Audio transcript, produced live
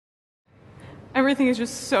Everything is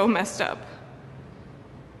just so messed up.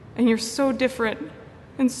 And you're so different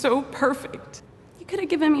and so perfect. You could have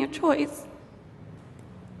given me a choice.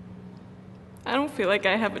 I don't feel like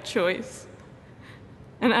I have a choice.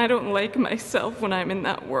 And I don't like myself when I'm in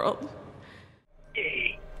that world.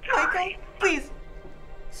 Michael, please,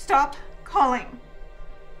 stop calling.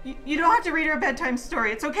 You don't have to read her a bedtime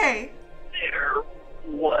story. It's okay. There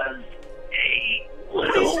was a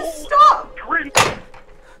little... Please just stop! Drink.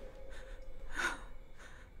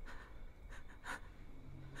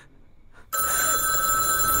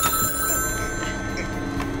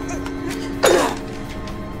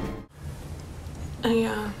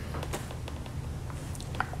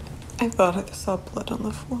 I thought I saw blood on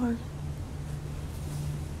the floor.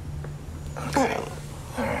 Okay.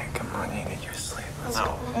 All right, come on, you need your sleep. Let's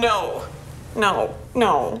go. No.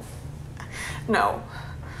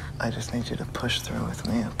 I just need you to push through with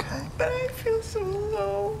me, okay? But I feel so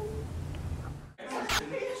low.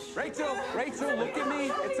 Rachel, look at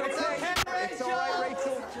me. It's okay. It's all right,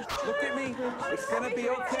 Rachel. Look at me. It's gonna be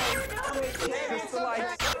okay. It's just the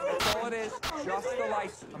lights. That's all it is. Just the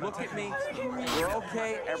lights. Look at me. We're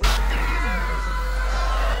okay. Everything.